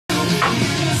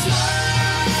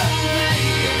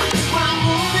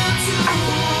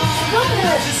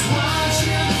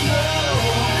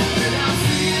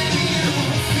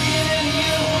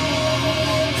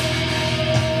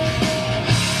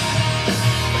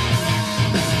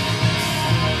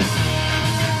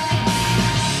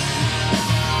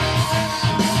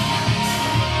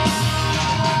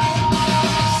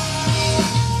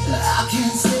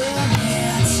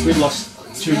we've lost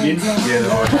 2 in. Yeah,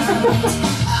 they're right.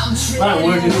 They don't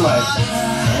work anyway.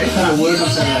 They don't work on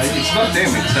Saturday. It's not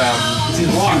them, it's his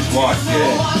wife. His wife,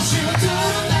 yeah.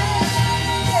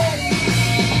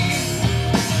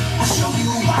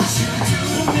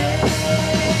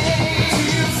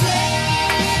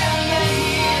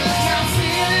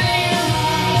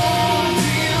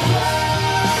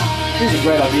 This is a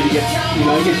great idea to get, you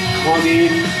know, get Con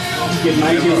in, get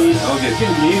Michaelidis, I'll get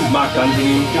him in. Mark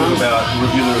Duncan, talk about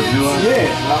Review the Reviewer. Yeah,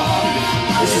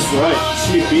 this is great. It's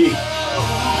really big.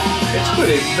 It's good,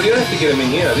 but you don't have to get them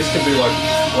in here. This can be like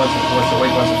once a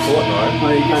week, once a fortnight. Oh,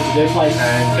 you're going to their place?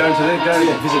 And go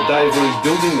visit Dave where he's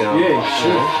building now. Yeah,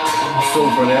 sure.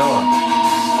 Film for an hour.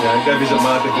 You know, go visit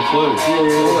Mark at the Clue.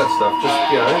 Yeah. All that stuff. Just,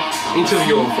 you know,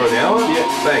 interview him for an hour. Yeah.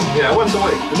 Bang. You know, once a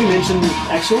week. Have you mentioned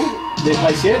Axel, their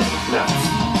place yet? No.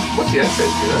 What's the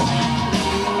accent, you know?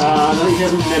 I think he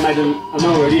hasn't made I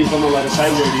know where it is, but I'm not allowed to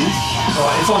say where it is.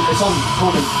 It's on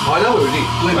Common. I know where it is.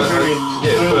 Burwood.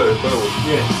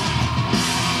 Yeah.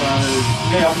 So,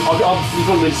 yeah, you've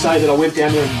got me to say that I went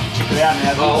down there and checked it out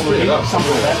and I'll bring it up.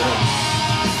 Something like that.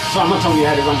 So I'm not telling you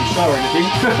how to run your show or anything.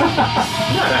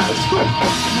 No, it's good.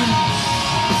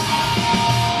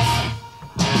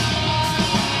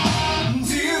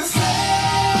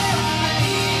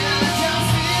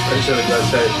 I just had to go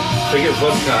say, forget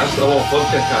vodcast, I want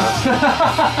vodka cast.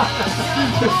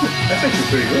 That's actually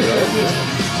pretty good, right?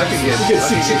 I could get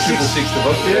 666 to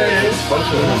vodka. Yeah.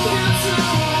 Vodka.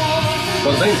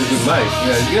 Well, Dean's a good mate.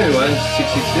 You know who owns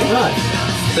 666? Right.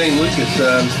 Dean Lucas,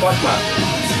 Spice Mart.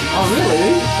 Oh,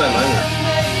 really? Same owner.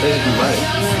 He's a good mate.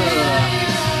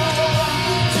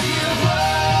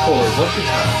 Call it a vodka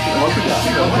cast. Vodka cast.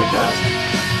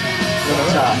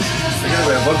 I get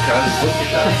about vodka, it's vodka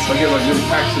cast. I get like little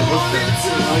packs of vodka.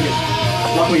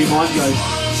 Like where your mind goes.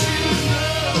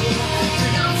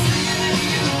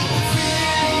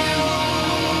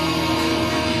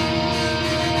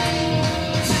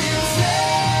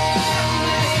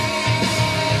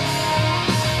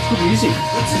 Good music.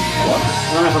 I like it.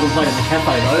 I don't know if I can play it at the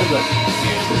cafe though, but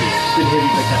it's a bit heavy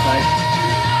for a cafe.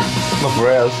 Not for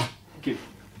ours.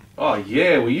 Oh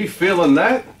yeah, were you feeling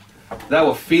that? They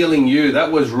were feeling you.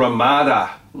 That was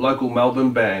Rhymada, local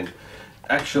Melbourne band.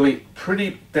 Actually,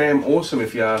 pretty damn awesome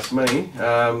if you ask me.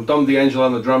 Dom D'Angelo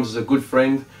on the drums is a good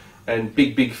friend and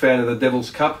big fan of the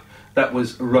Devil's Cup. That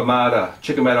was Rhymada.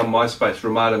 Check them out on MySpace,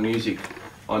 Rhymada Music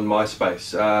on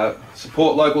MySpace.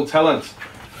 Support local talent,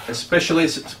 especially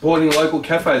supporting local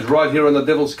cafes right here on the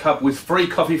Devil's Cup with free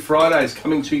Coffee Fridays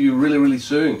coming to you really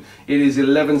soon. It is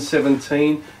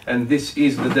 11:17 and this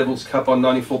is the Devil's Cup on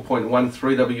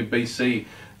 94.13 WBC,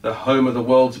 the home of the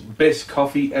world's best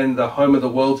coffee and the home of the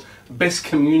world's best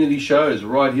community shows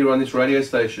right here on this radio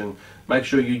station. Make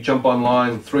sure you jump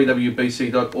online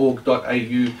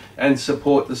 3wbc.org.au and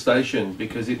support the station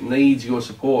because it needs your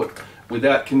support.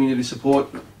 Without community support,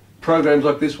 programs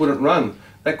like this wouldn't run.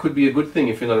 That could be a good thing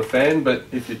if you're not a fan, but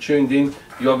if you're tuned in,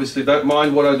 you obviously don't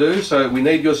mind what I do, so we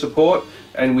need your support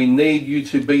and we need you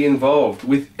to be involved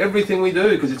with everything we do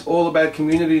because it's all about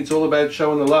community, it's all about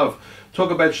showing the love.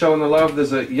 Talk about showing the love,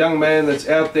 there's a young man that's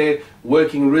out there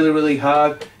working really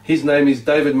hard. His name is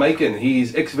David Macon. He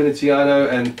is ex-Veneziano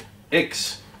and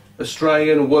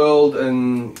ex-Australian, world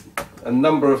and a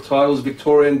number of titles,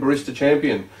 Victorian barista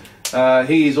champion.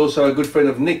 He is also a good friend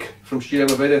of Nick from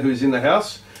StdioMovida who's in the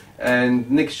house. And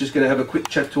Nick's just going to have a quick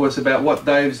chat to us about what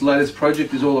Dave's latest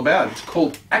project is all about. It's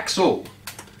called Axel.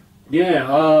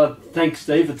 Yeah, thanks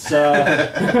Steve. It's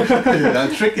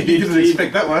tricky, you didn't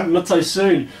expect that one. Not so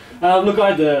soon. Look,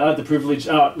 I had the privilege,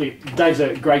 Dave's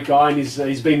a great guy and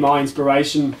he's been my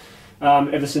inspiration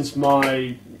ever since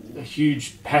my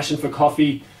huge passion for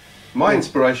coffee. My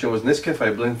inspiration was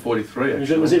Nescafe Blend 43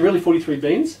 actually. Was it really 43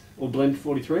 beans? Or blend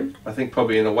 43? I think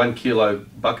probably in a 1 kilo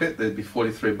bucket there'd be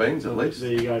 43 beans at least.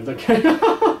 There you go. Okay.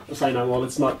 I'll say no more.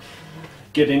 Let's not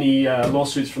get any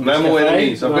lawsuits from no more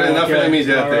enemies. I've got enough enemies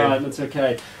out there. Alright, that's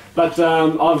okay. But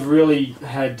I've really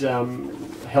had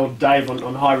held Dave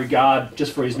on high regard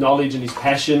just for his knowledge and his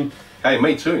passion. Hey,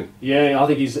 me too. Yeah, I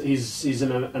think he's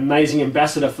an amazing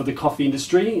ambassador for the coffee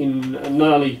industry in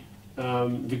not only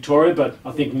Victoria but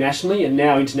I think nationally and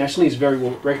now internationally. He's very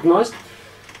well recognised.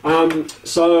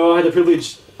 So I had the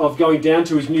privilege of going down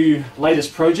to his new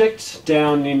latest project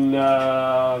down in,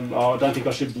 I don't think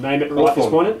I should name it right at this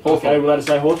point. Okay, we're allowed to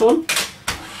say Hawthorne.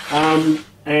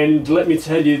 And let me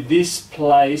tell you, this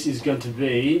place is going to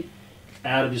be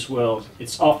out of this world.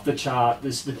 It's off the chart.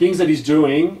 The things that he's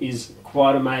doing is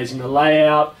quite amazing. The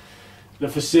layout, the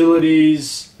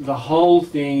facilities, the whole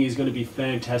thing is going to be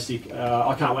fantastic.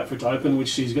 I can't wait for it to open,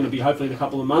 which is going to be hopefully in a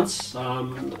couple of months.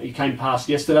 He came past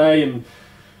yesterday and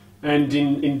And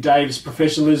in Dave's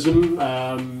professionalism,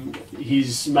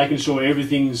 he's making sure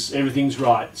everything's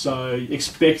right. So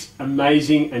expect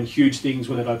amazing and huge things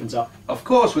when it opens up. Of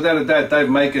course, without a doubt, Dave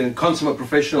Macon, consummate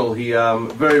professional. He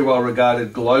very well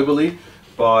regarded globally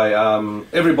by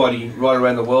everybody right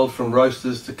around the world, from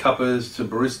roasters to cuppers to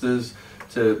baristas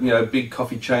to big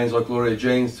coffee chains like Gloria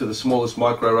Jean's to the smallest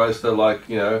micro roaster like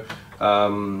no,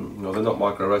 they're not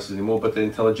micro roasters anymore, but the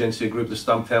Intelligentsia group, the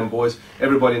Stumptown Boys.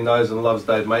 Everybody knows and loves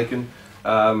Dave Macon.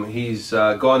 He's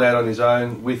gone out on his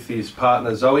own with his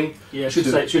partner Zoe. Yeah,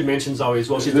 should mention Zoe as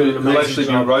well. She's doing an amazing Who'll actually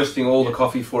job. be roasting all the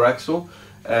coffee for Axel.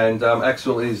 And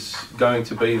Axel is going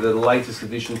to be the latest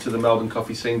addition to the Melbourne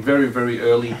coffee scene, very, very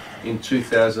early in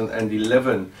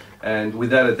 2011. And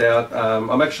without a doubt,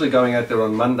 I'm actually going out there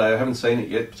on Monday. I haven't seen it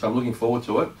yet, so I'm looking forward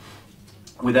to it.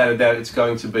 Without a doubt, it's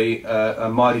going to be a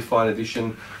mighty fine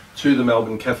addition to the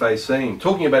Melbourne cafe scene.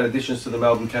 Talking about additions to the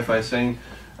Melbourne cafe scene,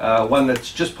 one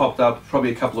that's just popped up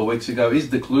probably a couple of weeks ago is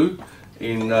The Clue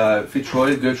in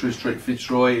Fitzroy, Gertrude Street,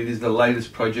 Fitzroy. It is the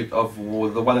latest project of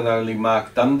the one and only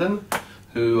Mark Dundon,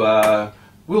 who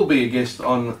will be a guest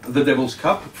on The Devil's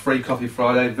Cup, Free Coffee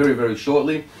Friday, very, very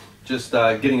shortly. Just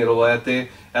getting it all out there.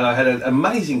 And I had an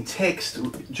amazing text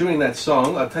during that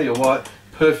song. I'll tell you what,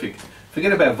 perfect.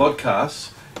 Forget about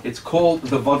vodcasts. It's called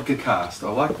the Vodka Cast.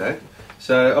 I like that.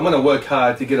 So I'm going to work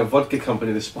hard to get a vodka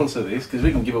company to sponsor this, because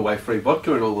we can give away free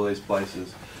vodka at all of these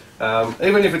places.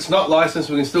 Even if it's not licensed,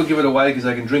 we can still give it away because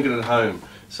they can drink it at home.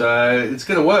 So it's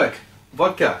going to work.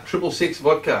 Vodka, 666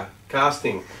 Vodka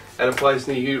Casting, at a place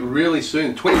near you really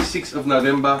soon. 26th of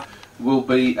November will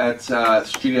be at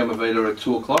StdioMovida at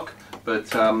 2 o'clock.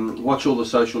 But watch all the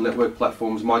social network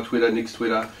platforms, my Twitter, Nick's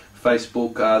Twitter,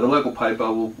 Facebook. The local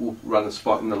paper will run a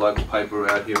spot in the local paper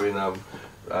out here in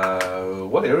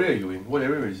what area are you in? What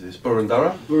area is this?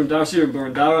 Burundara? Burundara, here in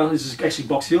Burundara. This is actually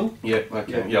Box Hill. Yeah,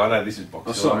 okay. Yeah, I know this is Box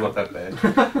Hill. Sorry. I'm not that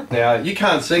bad. Now, you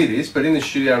can't see this, but in the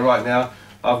studio right now,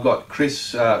 I've got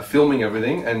Chris filming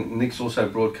everything, and Nick's also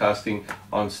broadcasting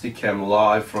on Stickcam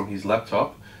live from his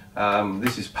laptop.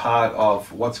 This is part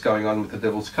of what's going on with the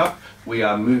Devil's Cup. We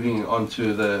are moving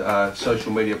onto the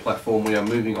social media platform. We are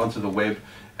moving onto the web,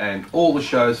 and all the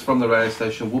shows from the radio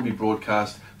station will be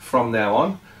broadcast from now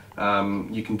on.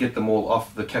 You can get them all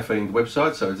off the Caffeined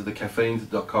website, so it's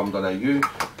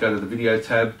thecaffeined.com.au. Go to the video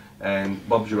tab, and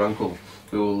Bob's your uncle.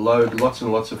 We will load lots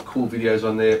and lots of cool videos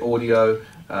on there, audio.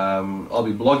 I'll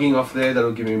be blogging off there.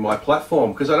 That'll give me my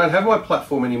platform, because I don't have my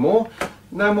platform anymore.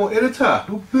 No more editor.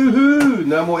 Boo-hoo!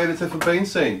 No more editor for Bean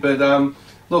Scene. But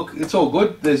look, it's all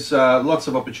good. There's lots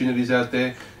of opportunities out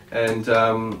there, and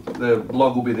the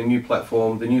blog will be the new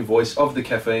platform, the new voice of the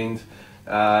Caffeined.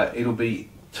 It'll be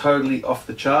totally off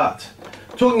the chart.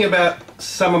 Talking about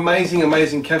some amazing,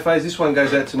 amazing cafes, this one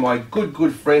goes out to my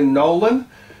good friend Nolan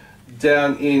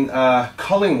down in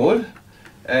Collingwood,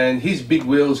 and his big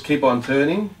wheels keep on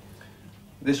turning.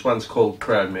 This one's called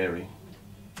Proud Mary.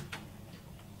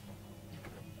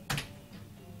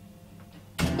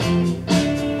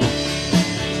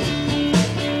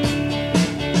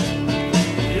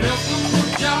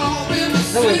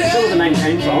 Is that where the name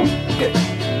came from? Yeah.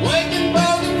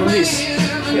 From this?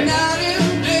 Yeah.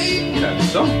 You know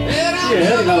this song? Yeah, I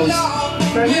think that was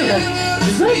Proud Mary.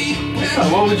 Is it? Oh,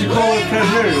 what would you call it, Proud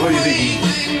Mary? What do you think?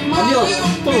 I knew I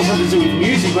thought it was something to do with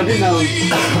music, but I didn't know.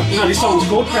 No, this song's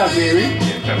called Proud Mary.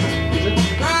 Yeah, Proud Mary. Is it?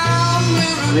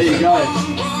 There you go.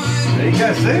 There you go,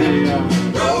 see? There you go.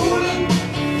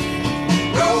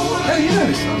 How do you know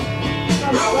this song?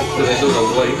 Because they do it on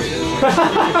Glee.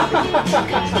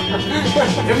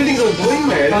 Everything's on Glee,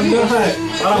 man. I know. I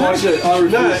don't watch it. I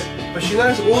refuse. No, but she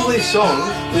knows all these songs.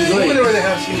 She's walking around the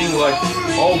house singing like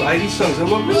old 80s songs.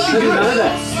 I'm like, really? I didn't know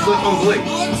that. It's like on Glee.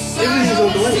 Everything's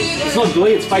on Glee. It's not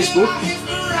Glee, it's Facebook.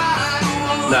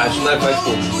 No, it's no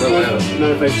Facebook.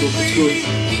 No Facebook, it's good.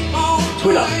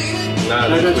 Twitter. No,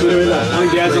 No Twitter either. I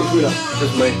think Dad's on Twitter.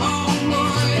 Just me.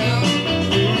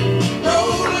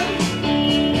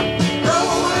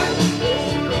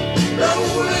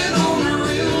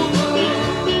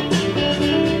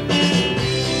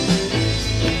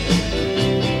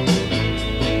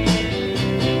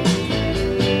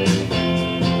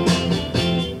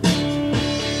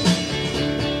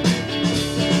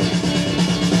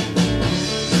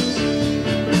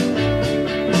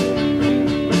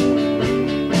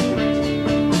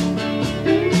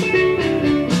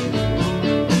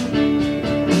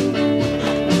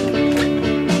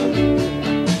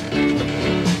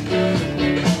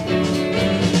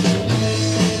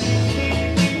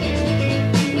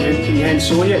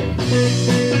 Saw yet?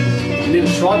 You need a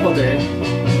tripod there.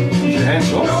 Use your hand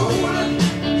saw.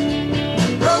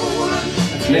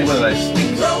 It's need one of those sticks.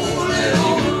 You can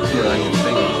put it on your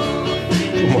finger.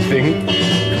 One more thing.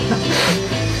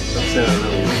 That sounded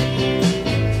really good.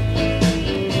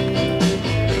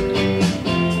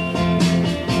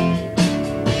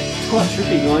 It's quite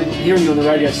trippy, like, hearing you on the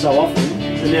radio so often,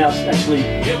 and now it's actually,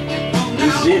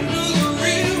 this is it.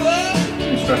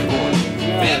 Pretty straightforward.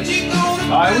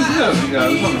 I was nervous, you know,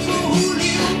 it was obviously.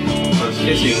 I was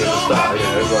guessing at the start, you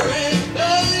know, like,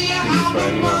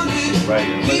 this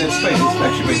radio, but then space, it's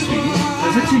actually been 2 years.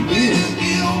 Has it 2 years?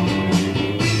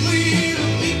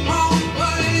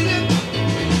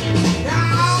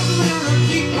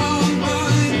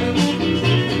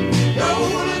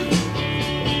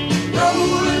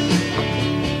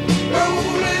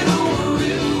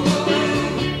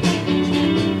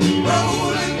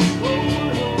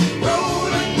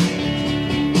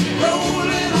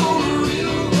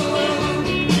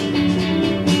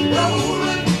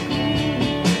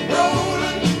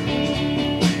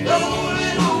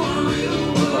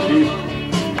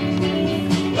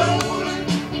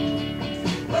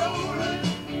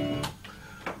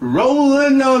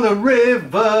 Rolling on a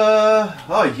river.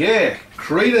 Oh yeah,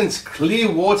 Creedence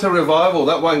Clearwater Revival.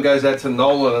 That one goes out to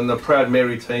Nolan and the Proud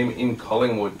Mary team in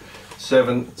Collingwood,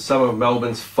 serving some of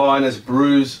Melbourne's finest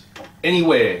brews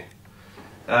anywhere.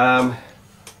 That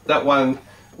one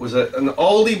was an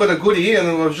oldie but a goodie, and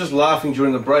I was just laughing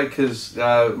during the break because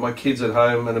my kids at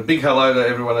home, and a big hello to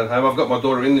everyone at home. I've got my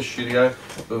daughter in the studio.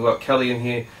 We've got Kelly in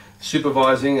here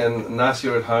supervising, and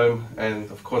Nasir at home, and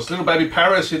of course little baby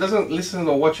Paris, who doesn't listen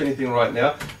or watch anything right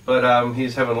now, but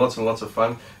he's having lots and lots of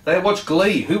fun. They watch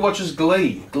Glee. Who watches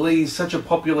Glee? Glee is such a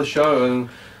popular show, and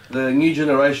the new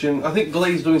generation, I think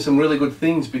Glee's doing some really good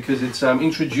things because it's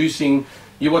introducing.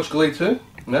 You watch Glee too?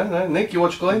 No, Nick, you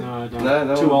watch Glee? No, I don't.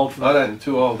 No, too old for that. I don't.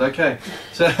 Too old. Okay,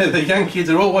 so the young kids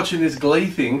are all watching this Glee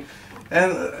thing,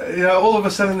 and you know, all of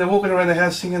a sudden they're walking around the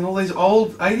house singing all these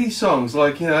old '80s songs,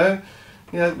 like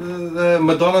the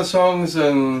Madonna songs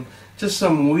and just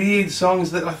some weird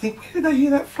songs that I think, where did they hear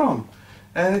that from?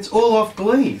 And it's all off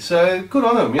Glee, so good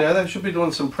on them. You know, they should be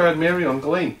doing some Proud Mary on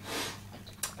Glee.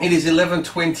 It is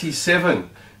 11:27.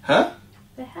 Huh?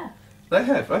 They have. They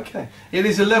have, okay. It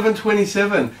is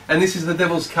 11:27, and this is the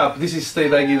Devil's Cup. This is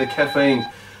Steve Aggie, the Caffeine,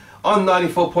 on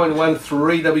 94.1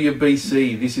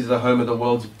 3WBC. This is the home of the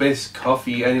world's best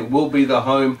coffee, and it will be the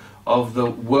home of the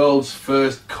world's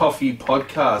first coffee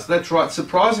podcast. That's right,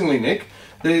 surprisingly, Nick,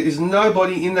 there is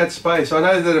nobody in that space. I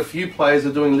know that a few players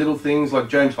are doing little things, like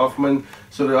James Hoffman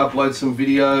sort of uploads some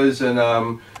videos,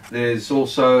 and there's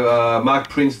also Mark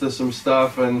Prince does some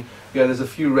stuff, and there's a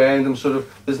few random sort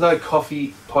of, there's no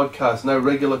coffee podcast, no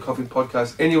regular coffee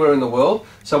podcast anywhere in the world.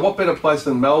 So what better place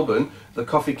than Melbourne, the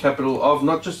coffee capital of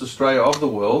not just Australia, of the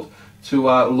world, to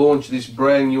launch this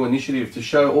brand new initiative to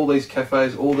show all these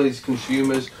cafes, all these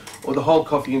consumers, or the whole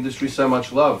coffee industry so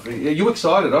much love. Are you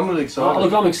excited? I'm really excited.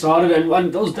 Look, I'm excited,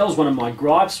 and that was one of my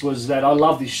gripes, was that I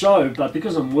love this show, but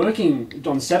because I'm working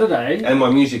on Saturday... And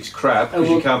my music's crap, because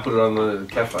you can't put it on the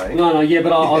cafe. No, yeah,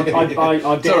 but I dance...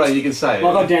 It's alright, you can say it.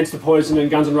 Like, I dance to Poison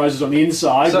and Guns N' Roses on the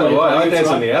inside. So do I dance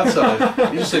on the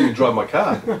outside. You just see me drive my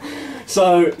car.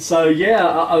 So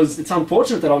yeah, it's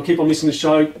unfortunate that I'll keep on missing the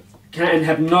show, and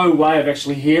have no way of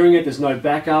actually hearing it. There's no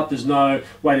backup, there's no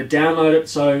way to download it.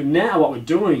 So now what we're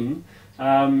doing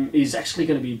is actually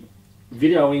going to be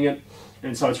videoing it,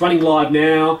 and so it's running live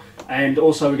now. And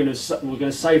also we're going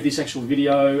to save this actual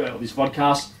video, this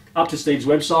vodcast, up to Steve's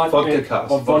website.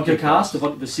 Vodcast,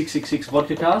 the 666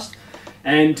 Vodcast.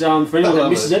 And for anyone that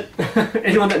misses it,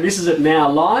 anyone that misses it now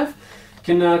live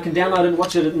can download it and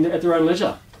watch it at their own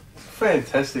leisure.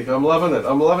 Fantastic! I'm loving it.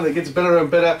 It gets better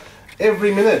and better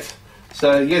every minute.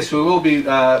 So yes, we will be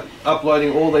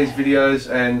uploading all these videos,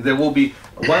 and there will be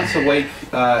once a week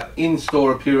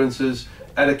in-store appearances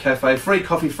at a cafe. Free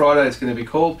Coffee Friday it's going to be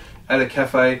called, at a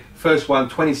cafe. First one,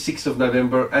 26th of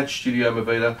November at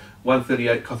StdioMovida,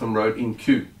 138 Cotham Road in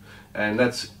Kew. And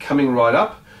that's coming right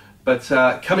up. But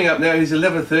coming up now is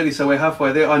 11:30, so we're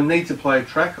halfway there. I need to play a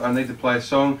track, I need to play a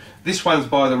song. This one's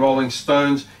by the Rolling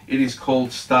Stones. It is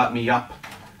called Start Me Up,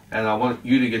 and I want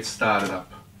you to get started up.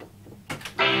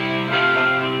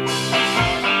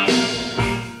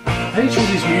 How do you choose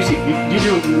this music? Did you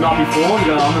do it the night before? You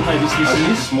go, I'm going to play this and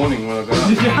this? This morning when I got up.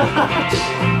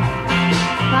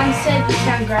 Mine said you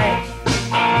sound great.